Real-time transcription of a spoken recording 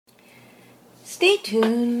Stay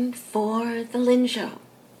tuned for The Lynn Show.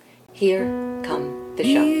 Here come the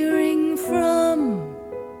show. Hearing from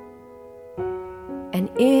an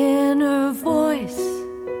inner voice,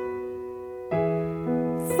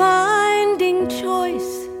 finding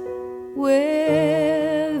choice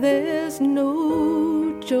where there's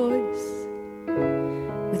no choice,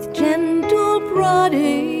 with gentle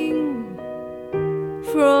prodding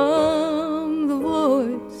from the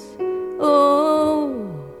voice. Oh,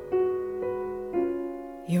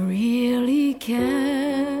 you really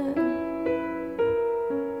can.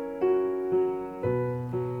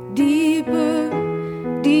 Deeper,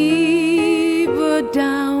 deeper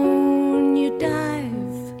down you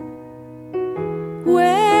dive,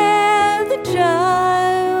 where the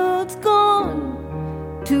child's gone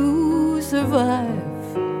to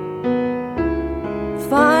survive,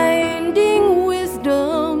 finding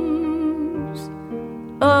wisdom's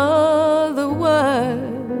otherwise.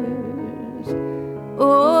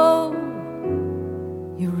 Oh,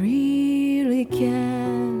 you really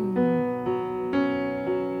can.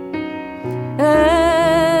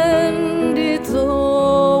 And it's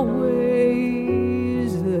always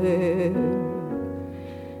there,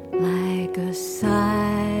 like a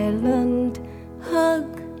silent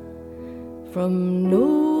hug from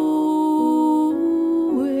nowhere,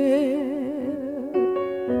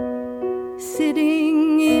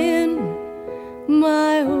 sitting in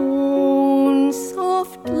my own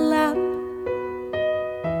soft lap,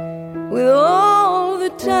 with all the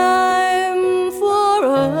time for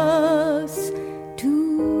us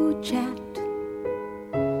to chat,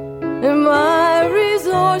 and my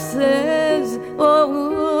resources all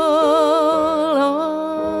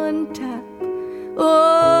on tap.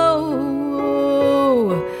 Oh,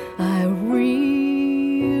 I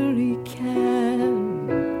really can.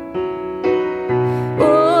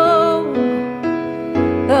 Oh,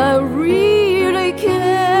 I really can.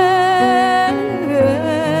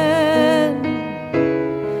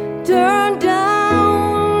 Turn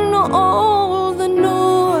down all the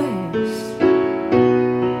noise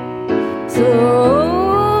so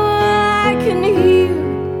I can hear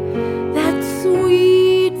that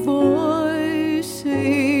sweet voice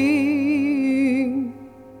sing.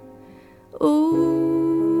 Oh,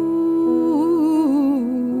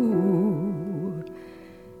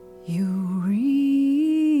 you really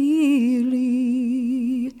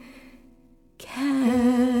can.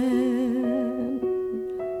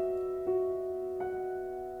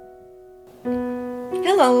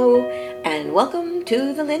 Hello, and welcome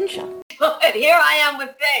to The Lynn Show. And here I am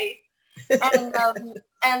with Faye,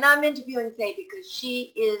 and I'm interviewing Faye because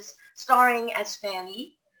she is starring as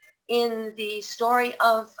Fanny in the story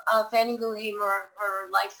of Fannie Lou Hamer,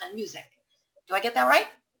 her life and music. Do I get that right?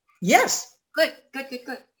 Yes. Good.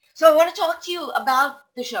 So I want to talk to you about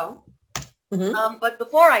the show, but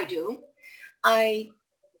before I do, I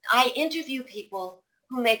interview people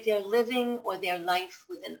who make their living or their life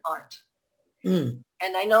within art. And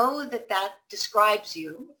I know that describes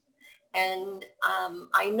you. And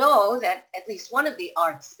I know that at least one of the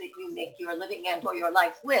arts that you make your living and or your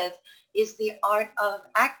life with is the art of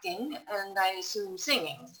acting, and I assume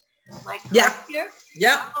singing. Am I correct here?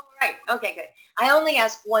 Yeah. All right. Okay, good. I only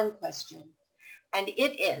ask one question, and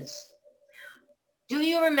it is, do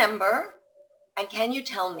you remember, and can you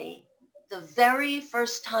tell me, the very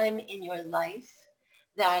first time in your life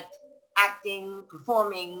that acting,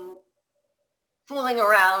 performing, fooling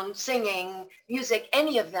around, singing, music,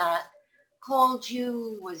 any of that called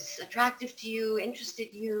you, was attractive to you,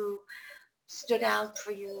 interested you, stood out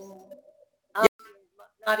for you?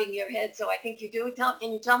 Nodding your head, so I think you do.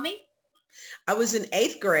 Can you tell me? I was in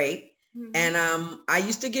 8th grade, and I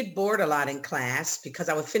used to get bored a lot in class because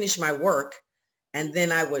I would finish my work, and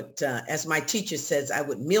then I would, as my teacher says, I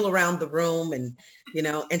would meal around the room, and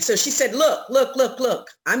and so she said, look,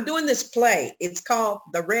 I'm doing this play. It's called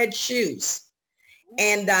The Red Shoes.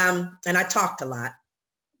 And I talked a lot.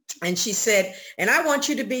 And she said, and I want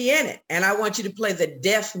you to be in it. And I want you to play the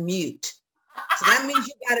deaf mute. So that means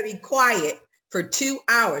you got to be quiet for 2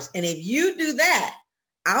 hours. And if you do that,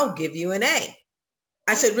 I'll give you an A.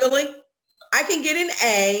 I said, really? I can get an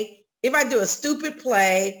A if I do a stupid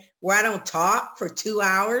play where I don't talk for 2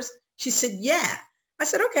 hours? She said, yeah. I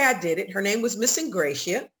said, okay, I did it. Her name was Miss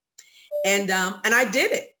Ingratia. And I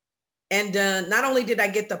did it. And not only did I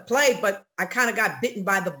get the play, but I kind of got bitten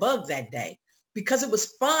by the bug that day because it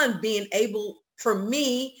was fun being able, for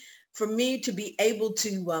me to be able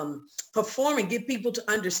to perform and get people to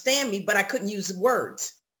understand me, but I couldn't use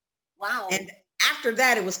words. Wow. And after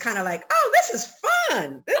that, it was kind of like, oh, this is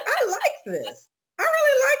fun. I like this. I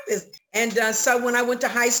really like this. And so when I went to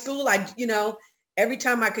high school, I every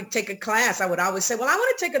time I could take a class, I would always say, well, I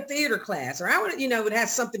want to take a theater class, or I want to, it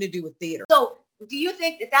has something to do with theater. So do you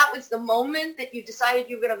think that that was the moment that you decided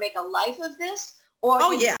you were going to make a life of this? Or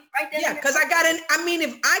Oh, yeah. Right then Yeah, because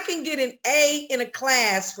if I can get an A in a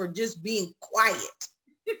class for just being quiet,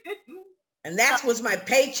 and that was my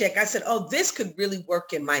paycheck, I said, oh, this could really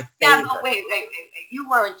work in my favor. Yeah, but wait. You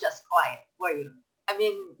weren't just quiet, were you? I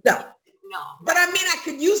mean, no. No. But I mean, I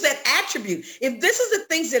could use that attribute. If this is the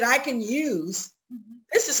things that I can use,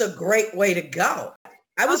 this is a great way to go.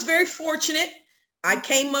 I was very fortunate. I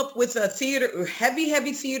came up with a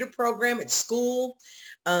heavy theater program at school.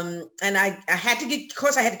 And I had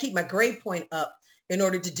to keep my grade point up in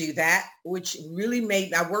order to do that, which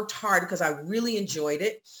really I worked hard because I really enjoyed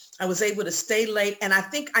it. I was able to stay late. And I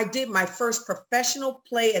think I did my first professional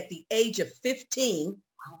play at the age of 15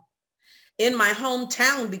 in my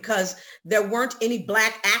hometown because there weren't any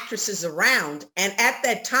Black actresses around. And at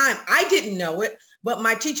that time, I didn't know it, but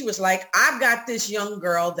my teacher was like, I've got this young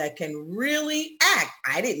girl that can really act.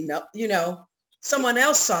 I didn't know, someone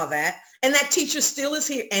else saw that. And that teacher still is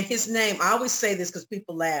here. And his name, I always say this because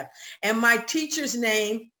people laugh. And my teacher's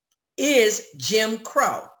name is Jim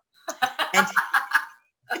Crow. And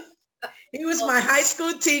he was my high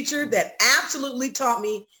school teacher that absolutely taught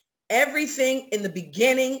me everything in the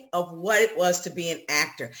beginning of what it was to be an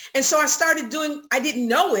actor. And so I didn't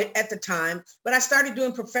know it at the time, but I started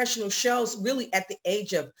doing professional shows really at the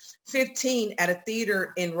age of 15 at a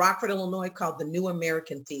theater in Rockford, Illinois called the New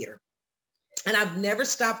American Theater. And I've never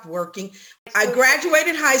stopped working. I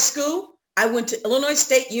graduated high school. I went to Illinois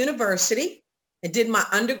State University and did my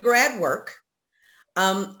undergrad work.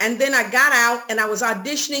 And then I got out and I was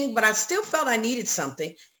auditioning, but I still felt I needed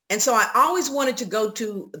something. And so I always wanted to go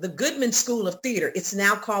to the Goodman School of Theater. It's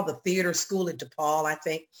now called the Theater School at DePaul, I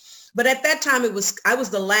think. But at that time, I was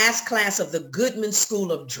the last class of the Goodman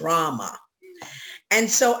School of Drama. And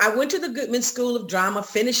so I went to the Goodman School of Drama,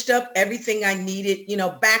 finished up everything I needed.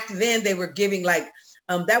 Back then they were giving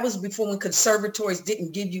that was before when conservatories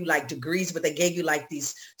didn't give you degrees, but they gave you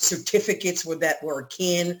these certificates that were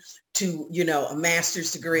akin to, a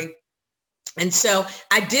master's degree. And so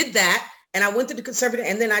I did that and I went to the conservatory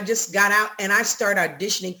and then I just got out and I started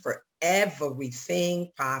auditioning for everything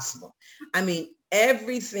possible. I mean,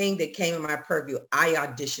 everything that came in my purview, I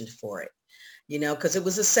auditioned for it. Because it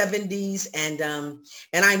was the 70s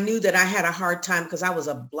and I knew that I had a hard time because I was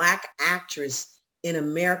a Black actress in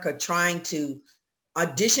America trying to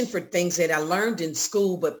audition for things that I learned in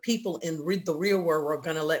school, but people in the real world were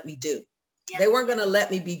going to let me do. Yeah. They weren't going to let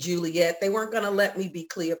me be Juliet. They weren't going to let me be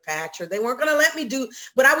Cleopatra. They weren't going to let me do,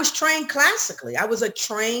 but I was trained classically. I was a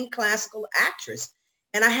trained classical actress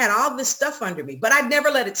and I had all this stuff under me, but I never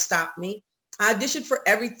let it stop me. I auditioned for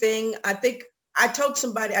everything. I think I told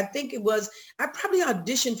somebody, I probably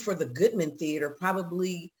auditioned for the Goodman Theater,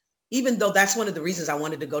 probably, even though that's one of the reasons I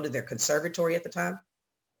wanted to go to their conservatory at the time.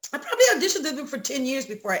 I probably auditioned with them for 10 years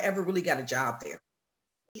before I ever really got a job there.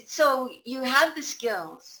 So you have the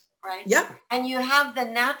skills, right? Yeah. And you have the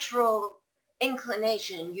natural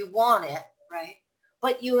inclination. You want it, right?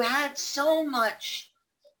 But you had so much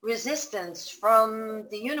resistance from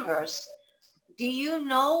the universe. Do you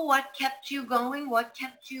know what kept you going? What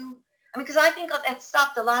kept you... because I think that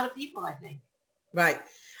stopped a lot of people, I think. Right.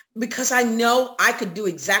 Because I know I could do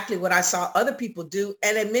exactly what I saw other people do.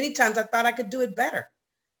 And then many times I thought I could do it better.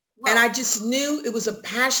 Well, and I just knew it was a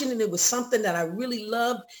passion and it was something that I really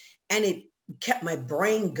loved. And it kept my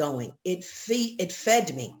brain going. It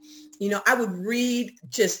fed me. I would read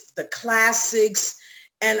just the classics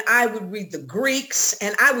and I would read the Greeks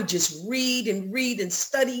and I would just read and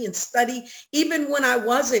study and study. Even when I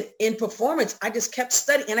wasn't in performance, I just kept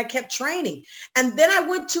studying and I kept training. And then I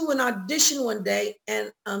went to an audition one day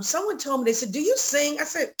and someone told me, they said, do you sing? I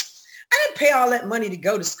said, I didn't pay all that money to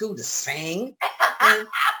go to school to sing. And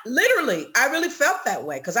literally, I really felt that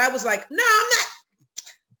way because I was like, no, I'm not.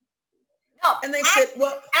 No, and they said,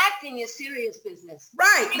 well, acting is serious business.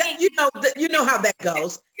 Right. You know how that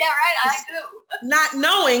goes. Yeah, right. I do. Not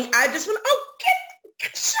knowing, I just went,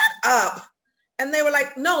 shut up. And they were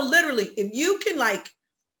like, no, literally, if you can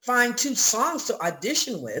find 2 songs to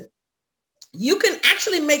audition with, you can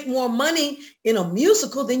actually make more money in a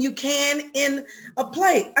musical than you can in a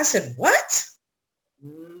play. I said, what?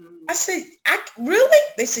 I said, really?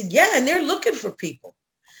 They said, yeah, and they're looking for people.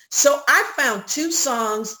 So I found 2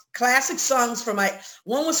 songs, classic songs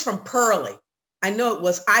one was from Pearly. I know it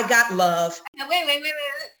was I Got Love. Now, wait.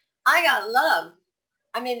 I Got Love.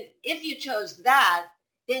 I mean, if you chose that,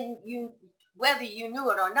 then you whether you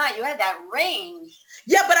knew it or not, you had that range.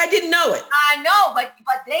 Yeah, but I didn't know it. I know, but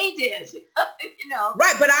they did, you know.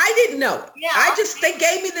 Right, but I didn't know it. Yeah. They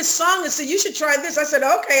gave me this song and said, you should try this. I said,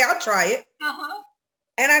 okay, I'll try it. Uh-huh.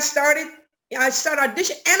 And I started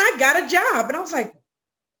auditioning and I got a job. And I was like,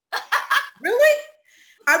 really?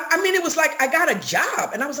 I mean, it was like, I got a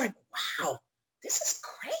job. And I was like, wow, this is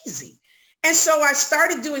crazy. And so I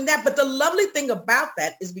started doing that. But the lovely thing about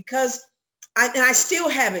that is because I still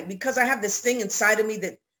have it, because I have this thing inside of me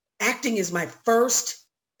that acting is my first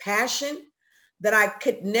passion, that I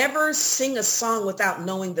could never sing a song without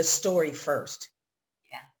knowing the story first.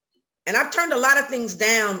 Yeah. And I've turned a lot of things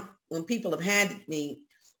down when people have handed me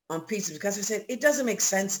on pieces because I said, it doesn't make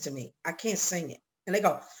sense to me. I can't sing it. And they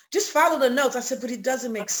go, just follow the notes. I said, but it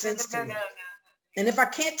doesn't make sense to me. And if I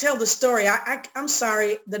can't tell the story, I'm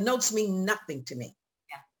sorry, the notes mean nothing to me.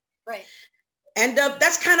 Yeah, right. And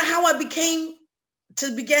that's kind of how I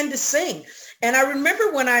began to sing. And I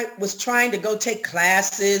remember when I was trying to go take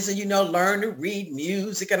classes and, learn to read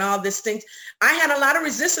music and all these things, I had a lot of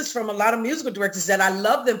resistance from a lot of musical directors that I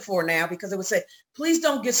love them for now, because they would say, please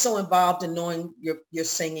don't get so involved in knowing you're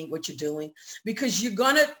singing, what you're doing, because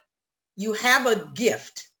you have a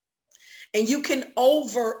gift and you can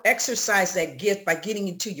over exercise that gift by getting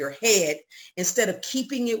into your head instead of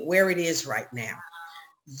keeping it where it is right now.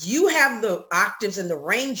 You have the octaves and the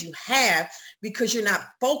range you have because you're not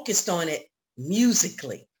focused on it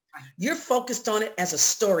musically. You're focused on it as a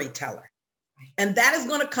storyteller. And that is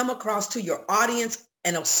going to come across to your audience,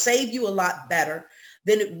 and it'll save you a lot better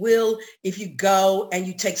than it will if you go and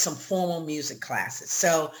you take some formal music classes.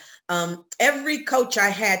 So every coach I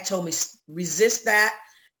had told me, resist that,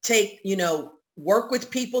 work with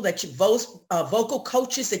people that vocal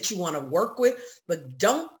coaches that you want to work with, but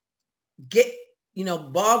don't get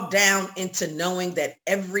bogged down into knowing that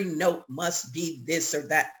every note must be this or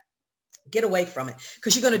that. Get away from it,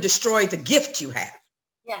 because you're going to destroy the gift you have.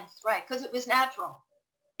 Yes, right, because it was natural.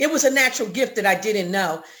 It was a natural gift that I didn't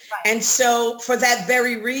know. Right. And so for that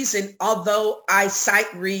very reason, although I sight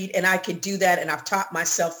read and I can do that, and I've taught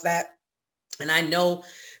myself that, and I know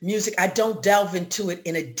music, I don't delve into it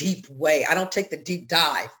in a deep way. I don't take the deep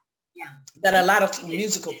dive that a lot of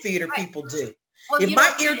musical theater people do. Well, if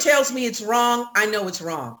my ear tells me it's wrong, I know it's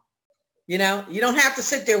wrong. You don't have to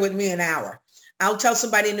sit there with me an hour. I'll tell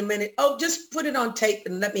somebody in a minute, oh, just put it on tape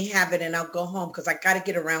and let me have it and I'll go home because I got to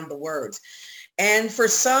get around the words. And for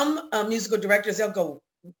some musical directors, they'll go,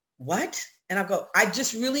 what? And I'll go, I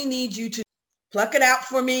just really need you to pluck it out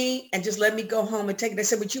for me and just let me go home and take it. They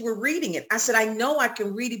said, but you were reading it. I said, I know I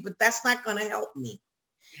can read it, but that's not going to help me.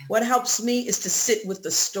 What helps me is to sit with the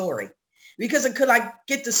story. Because until I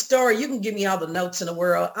get the story, you can give me all the notes in the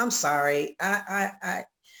world. I'm sorry. I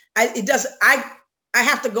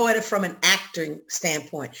have to go at it from an acting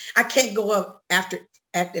standpoint. I can't go up after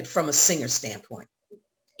it from a singer standpoint.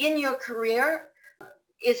 In your career,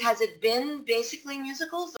 has it been basically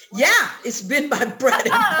musicals? Yeah, it's been my bread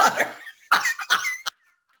and butter.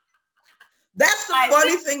 That's the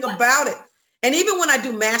funny thing about it. And even when I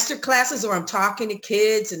do master classes or I'm talking to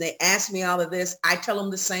kids and they ask me all of this, I tell them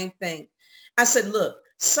the same thing. I said, look,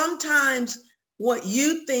 sometimes what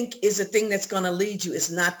you think is the thing that's going to lead you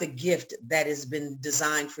is not the gift that has been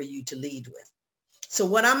designed for you to lead with. So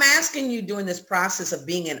what I'm asking you during this process of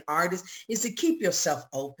being an artist is to keep yourself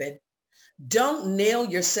open. Don't nail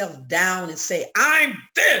yourself down and say, I'm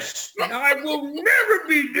this, and I will never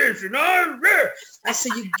be this, and I'm this. I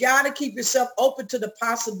said, you got to keep yourself open to the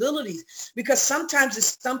possibilities, because sometimes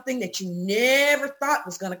it's something that you never thought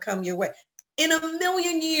was going to come your way. In a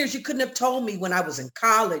million years, you couldn't have told me when I was in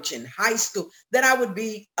college and high school that I would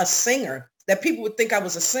be a singer, that people would think I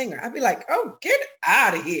was a singer. I'd be like, oh, get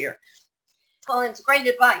out of here. Well, it's great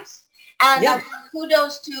advice. And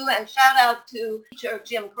kudos to and shout out to teacher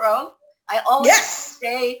Jim Crow. I always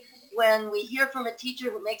say when we hear from a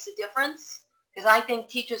teacher who makes a difference, because I think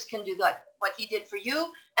teachers can do what he did for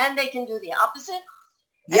you, and they can do the opposite.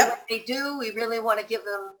 And when they do, we really want to give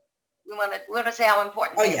them, we want to say how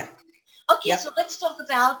important they are. Okay, so let's talk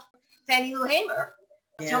about Fannie Lou Hamer.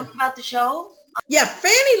 Tell me about the show. Yeah,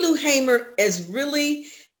 Fannie Lou Hamer is really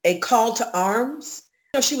a call to arms.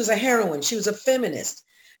 She was a heroine. She was a feminist.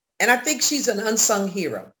 And I think she's an unsung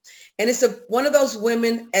hero. And it's one of those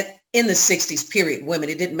women in the 60s, period, women.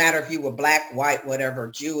 It didn't matter if you were black, white, whatever,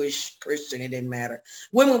 Jewish, Christian, it didn't matter.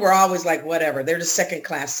 Women were always like, whatever, they're the second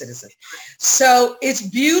class citizen. So it's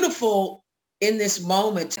beautiful in this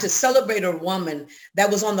moment to celebrate a woman that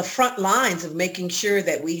was on the front lines of making sure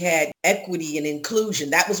that we had equity and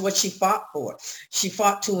inclusion. That was what she fought for. She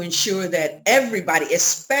fought to ensure that everybody,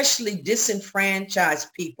 especially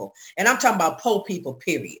disenfranchised people, and I'm talking about poor people,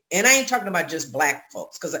 period. And I ain't talking about just Black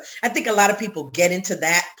folks, because I think a lot of people get into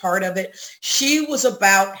that part of it. She was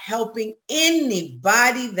about helping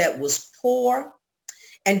anybody that was poor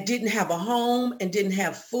and didn't have a home and didn't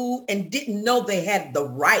have food and didn't know they had the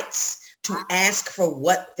rights to ask for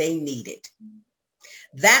what they needed.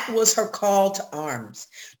 That was her call to arms,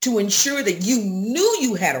 to ensure that you knew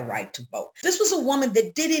you had a right to vote. This was a woman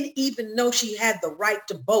that didn't even know she had the right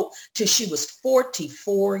to vote till she was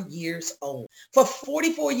 44 years old. For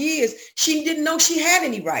 44 years, she didn't know she had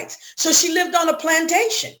any rights. So she lived on a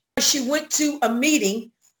plantation. She went to a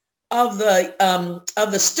meeting of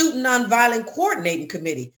the Student Nonviolent Coordinating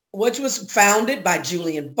Committee, which was founded by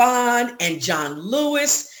Julian Bond and John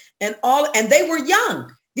Lewis and they were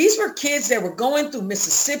young. These were kids that were going through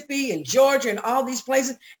Mississippi and Georgia and all these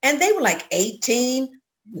places, and they were like 18,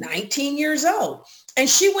 19 years old. And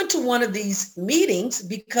she went to one of these meetings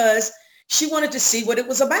because she wanted to see what it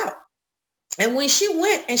was about. And when she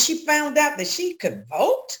went and she found out that she could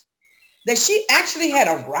vote, that she actually had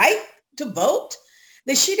a right to vote,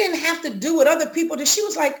 that she didn't have to do what other people did, she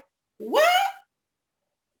was like, what?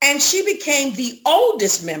 And she became the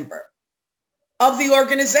oldest member of the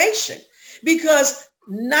organization because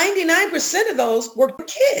 99% of those were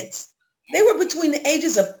kids. They were between the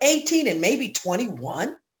ages of 18 and maybe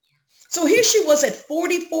 21. So here she was at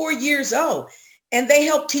 44 years old, and they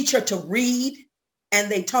helped teach her to read, and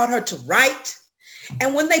they taught her to write.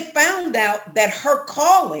 And when they found out that her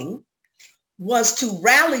calling was to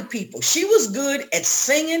rally people, she was good at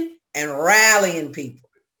singing and rallying people.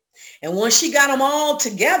 And once she got them all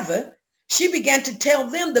together, she began to tell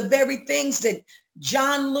them the very things that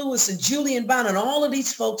John Lewis and Julian Bond and all of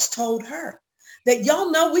these folks told her, that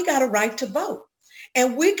y'all know we got a right to vote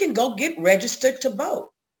and we can go get registered to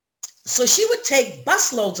vote. So she would take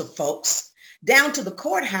busloads of folks down to the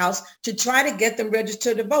courthouse to try to get them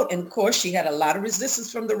registered to vote. And of course, she had a lot of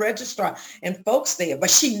resistance from the registrar and folks there, but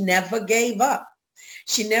she never gave up.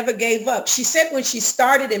 She never gave up. She said when she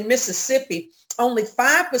started in Mississippi, only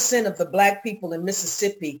 5% of the Black people in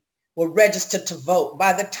Mississippi were registered to vote.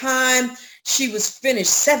 By the time she was finished,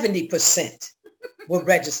 70% were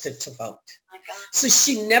registered to vote. So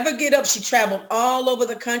she never gave up. She traveled all over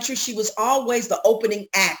the country. She was always the opening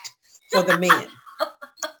act for the men.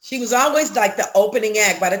 She was always like the opening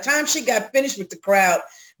act. By the time she got finished with the crowd,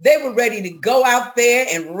 they were ready to go out there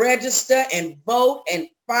and register and vote and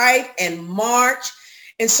fight and march.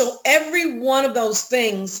 And so every one of those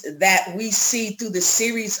things that we see through the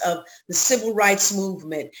series of the civil rights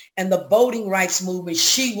movement and the voting rights movement,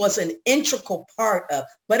 she was an integral part of.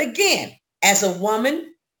 But again, as a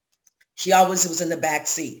woman, she always was in the back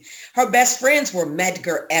seat. Her best friends were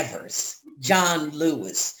Medgar Evers, John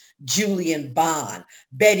Lewis, Julian Bond,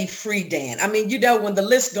 Betty Friedan. I mean, you know, when the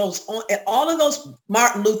list goes on, and all of those,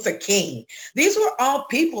 Martin Luther King, these were all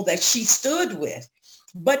people that she stood with.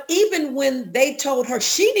 But even when they told her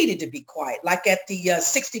she needed to be quiet, like at the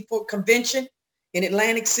 64 convention in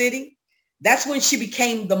Atlantic City, that's when she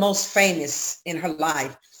became the most famous in her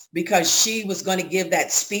life, because she was going to give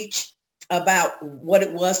that speech about what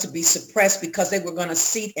it was to be suppressed because they were going to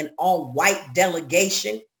seat an all-white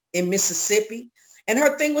delegation in Mississippi. And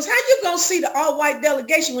her thing was, how you going to see the all-white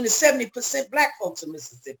delegation when there's 70% Black folks in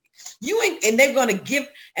Mississippi? You ain't, and they're going to give,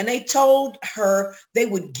 and they told her they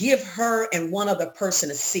would give her and one other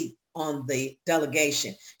person a seat on the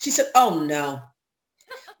delegation. She said, oh no,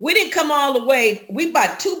 we didn't come all the way. We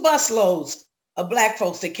bought 2 busloads of Black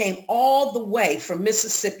folks that came all the way from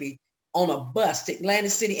Mississippi on a bus to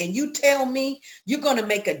Atlantic City. And you tell me you're going to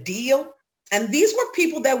make a deal? And these were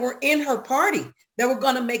people that were in her party that were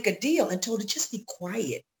going to make a deal, and told her just be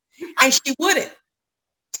quiet. And she wouldn't.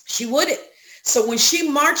 She wouldn't. So when she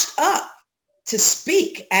marched up to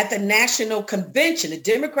speak at the National Convention, the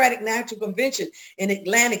Democratic National Convention in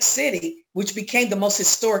Atlantic City, which became the most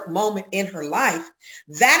historic moment in her life,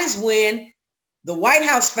 that is when the White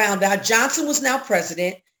House found out Johnson was now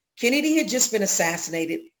president. Kennedy had just been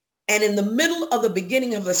assassinated. And in the middle of the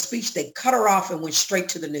beginning of her speech, they cut her off and went straight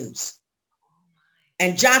to the news.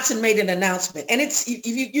 And Johnson made an announcement, and it's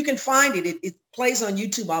you can find it. It plays on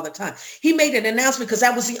YouTube all the time. He made an announcement because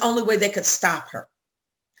that was the only way they could stop her.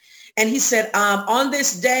 And he said, on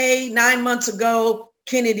this day, 9 months ago,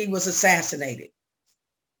 Kennedy was assassinated.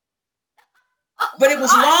 But it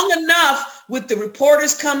was long enough with the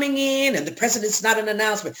reporters coming in, and the president's not an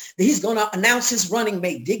announcement, that he's going to announce his running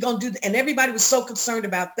mate. They're going to do that. And everybody was so concerned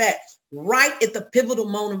about that. right at the pivotal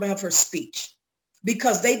moment of her speech,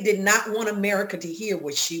 because they did not want America to hear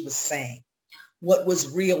what she was saying, what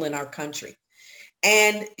was real in our country.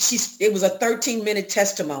 And it was a 13-minute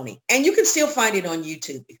testimony, and you can still find it on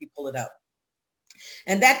YouTube if you pull it up.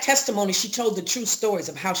 And that testimony, she told the true stories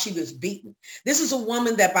of how she was beaten. This is a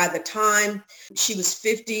woman that by the time she was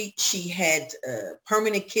 50, she had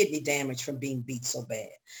permanent kidney damage from being beat so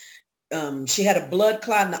bad. She had a blood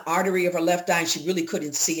clot in the artery of her left eye, and she really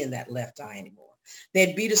couldn't see in that left eye anymore. They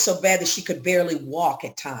had beat her so bad that she could barely walk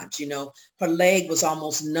at times. You know, her leg was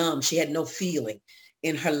almost numb. She had no feeling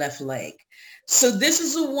in her left leg. So this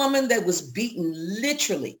is a woman that was beaten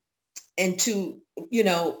literally into, you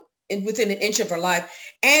know, within an inch of her life.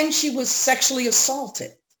 And she was sexually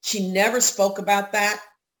assaulted. She never spoke about that.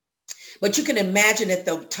 But you can imagine at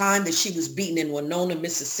the time that she was beaten in Winona,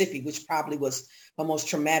 Mississippi, which probably was her most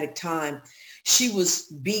traumatic time, she was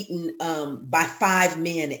beaten by 5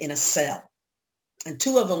 men in a cell. And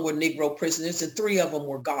 2 of them were Negro prisoners and 3 of them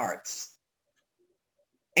were guards.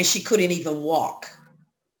 And she couldn't even walk.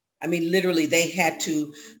 I mean, literally,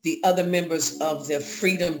 the other members of the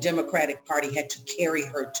Freedom Democratic Party had to carry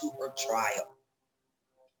her to her trial.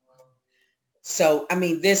 So, I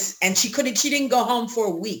mean, she didn't go home for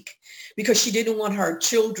a week because she didn't want her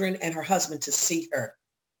children and her husband to see her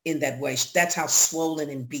in that way. That's how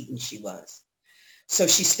swollen and beaten she was. So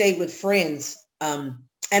she stayed with friends.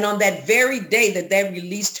 And on that very day that they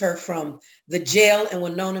released her from the jail in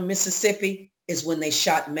Winona, Mississippi, is when they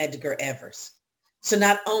shot Medgar Evers. So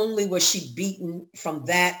not only was she beaten from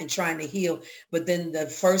that and trying to heal, but then the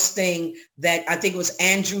first thing that I think it was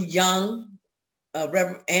Andrew Young,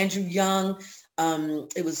 Reverend Andrew Young,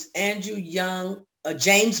 it was Andrew Young,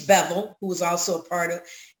 James Bevel, who was also a part of,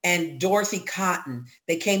 and Dorothy Cotton.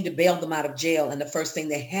 They came to bail them out of jail. And the first thing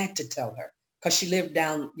they had to tell her, because she lived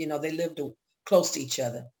down, you know, they lived close to each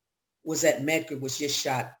other, was that Medgar was just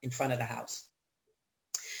shot in front of the house.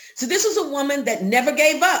 So this was a woman that never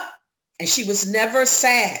gave up. And she was never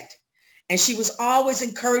sad. And she was always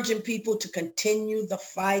encouraging people to continue the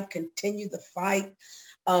fight.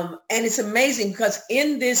 And it's amazing because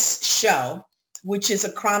in this show, which is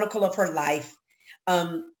a chronicle of her life,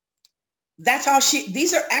 that's all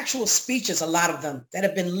these are actual speeches, a lot of them that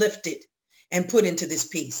have been lifted and put into this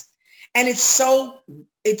piece. And it's so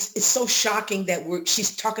shocking that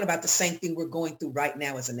she's talking about the same thing we're going through right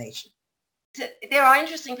now as a nation. There are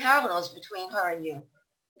interesting parallels between her and you.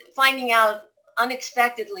 Finding out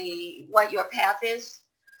unexpectedly what your path is,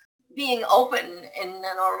 being open in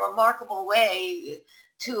a remarkable way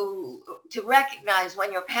to recognize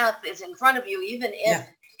when your path is in front of you, even if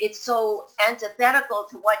it's so antithetical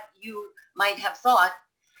to what you might have thought.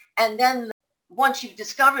 And then once you've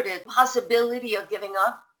discovered it, possibility of giving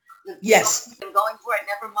up. Yes. And going for it,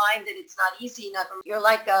 never mind that it's not easy. You're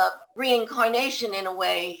like a reincarnation in a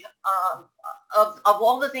way of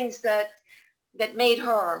all the things that made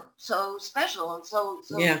her so special and so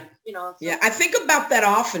yeah. You know. Yeah, I think about that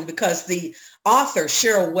often because the author,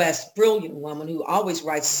 Cheryl West, brilliant woman who always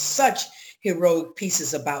writes such heroic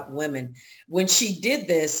pieces about women. When she did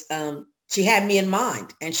this, she had me in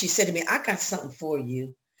mind and she said to me, I got something for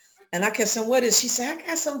you. And I kept saying, what is? She said, I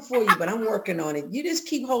got something for you, but I'm working on it. You just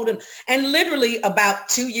keep holding. And literally about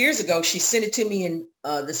 2 years ago, she sent it to me in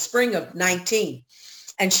the spring of 19.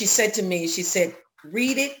 And she said to me, she said,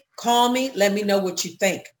 read it, call me, let me know what you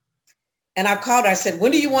think. And I called her. I said,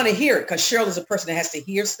 when do you want to hear it? Because Cheryl is a person that has to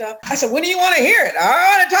hear stuff. I said, when do you want to hear it?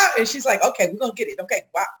 I want to talk. And she's like, okay, we're going to get it. Okay,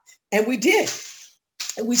 wow. And we did.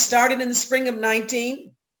 And we started in the spring of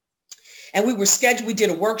 19. And we were scheduled, we did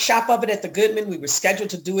a workshop of it at the Goodman. We were scheduled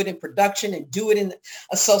to do it in production and do it in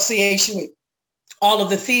association with all of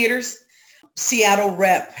the theaters, Seattle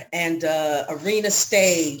Rep and Arena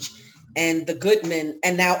Stage and the Goodman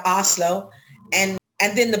and now Oslo. And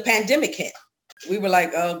then the pandemic hit. We were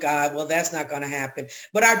like, oh God, well, that's not going to happen.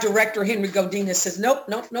 But our director, Henry Godinez, says, nope.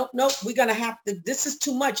 We're going to have to, this is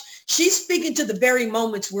too much. She's speaking to the very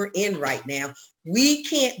moments we're in right now. We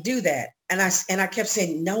can't do that. And I kept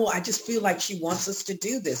saying, no, I just feel like she wants us to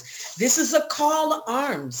do this. This is a call to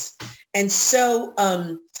arms. And so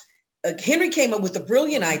Henry came up with a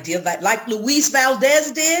brilliant idea that like Luis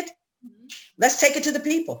Valdez did, let's take it to the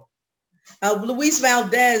people. Luis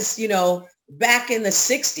Valdez, you know, back in the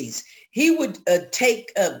 60s, he would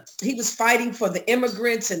he was fighting for the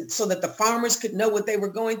immigrants and so that the farmers could know what they were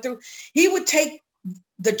going through. He would take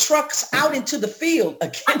the trucks out into the field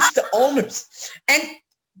against the owners and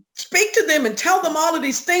speak to them and tell them all of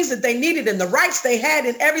these things that they needed and the rights they had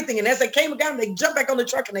and everything. And as they came down, they jump back on the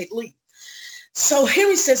truck and they leave. So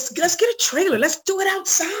Henry says, let's get a trailer. Let's do it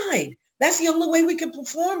outside. That's the only way we can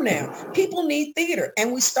perform now. People need theater.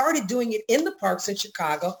 And we started doing it in the parks in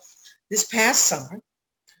Chicago this past summer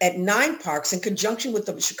at 9 parks in conjunction with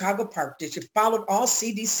the Chicago Park District, followed all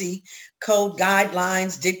CDC code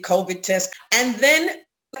guidelines, did COVID tests. And then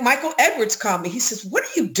Michael Edwards called me. He says, what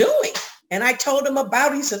are you doing? And I told him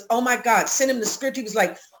about it. He says, oh my God, send him the script. He was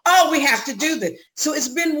like, oh, we have to do this. So it's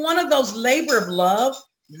been one of those labor of love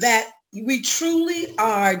that we truly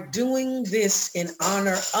are doing this in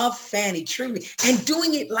honor of Fannie, truly, and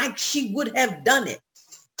doing it like she would have done it.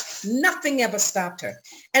 Nothing ever stopped her.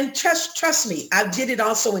 And trust me, I did it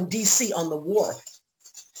also in DC on the wharf.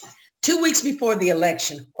 2 weeks before the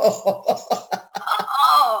election. 2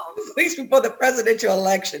 weeks before the presidential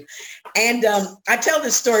election. And I tell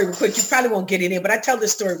this story real quick. You probably won't get in here, but I tell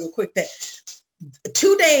this story real quick that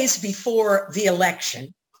 2 days before the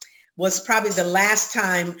election was probably the last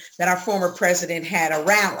time that our former president had a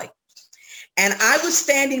rally. And I was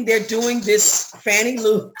standing there doing this Fannie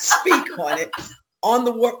Lou speak on it on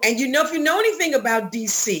the wharf. And if you know anything about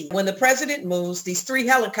DC, when the president moves, these 3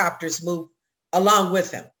 helicopters move along with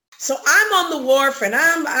him. So I'm on the wharf and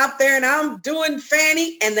I'm out there and I'm doing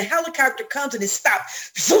Fannie, and the helicopter comes and it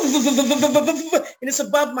stops. And it's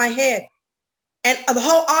above my head. And the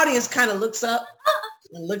whole audience kind of looks up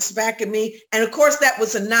and looks back at me. And of course, that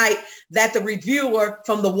was a night that the reviewer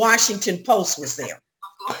from the Washington Post was there.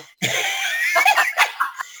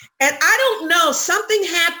 And I don't know, something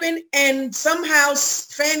happened and somehow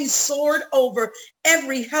Fannie soared over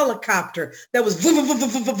every helicopter that was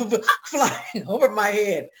flying over my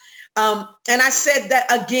head. And I said that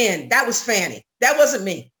again, that was Fannie. That wasn't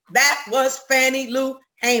me. That was Fannie Lou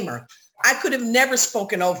Hamer. I could have never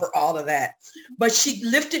spoken over all of that, but she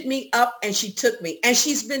lifted me up and she took me. And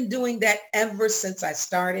she's been doing that ever since I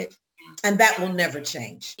started. And that will never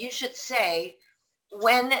change. You should say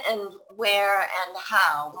when and where and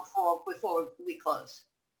how before we close.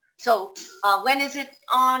 So when is it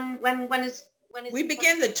on? When is we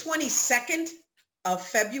begin the 22nd of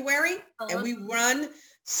February, and we run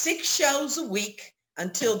 6 shows a week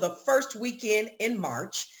until the first weekend in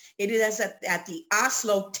March. It is at the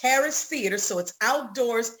Oslo Terrace Theater, so it's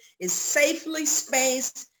outdoors, it's safely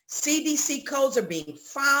spaced. CDC codes are being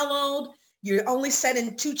followed. You're only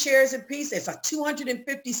setting 2 chairs apiece. It's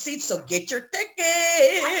 250 seats, so get your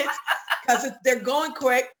tickets because they're going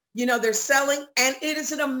quick. They're selling, and it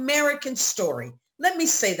is an American story. Let me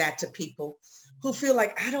say that to people who feel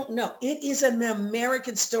like, I don't know. It is an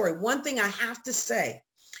American story. One thing I have to say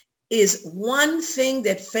is one thing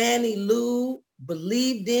that Fannie Lou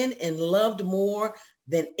believed in and loved more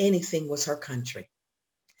than anything was her country.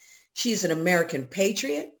 She's an American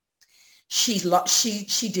patriot. She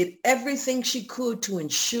did everything she could to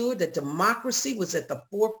ensure that democracy was at the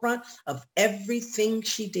forefront of everything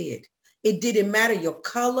she did. It didn't matter your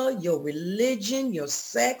color, your religion, your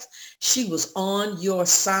sex. She was on your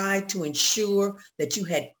side to ensure that you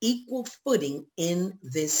had equal footing in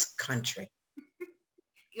this country.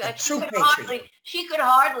 She could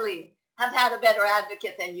hardly have had a better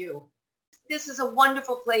advocate than you. This is a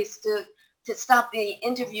wonderful place to stop the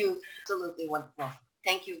interview. Absolutely wonderful.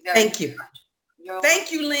 Thank you very much. Thank you.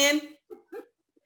 Thank you, Lynn.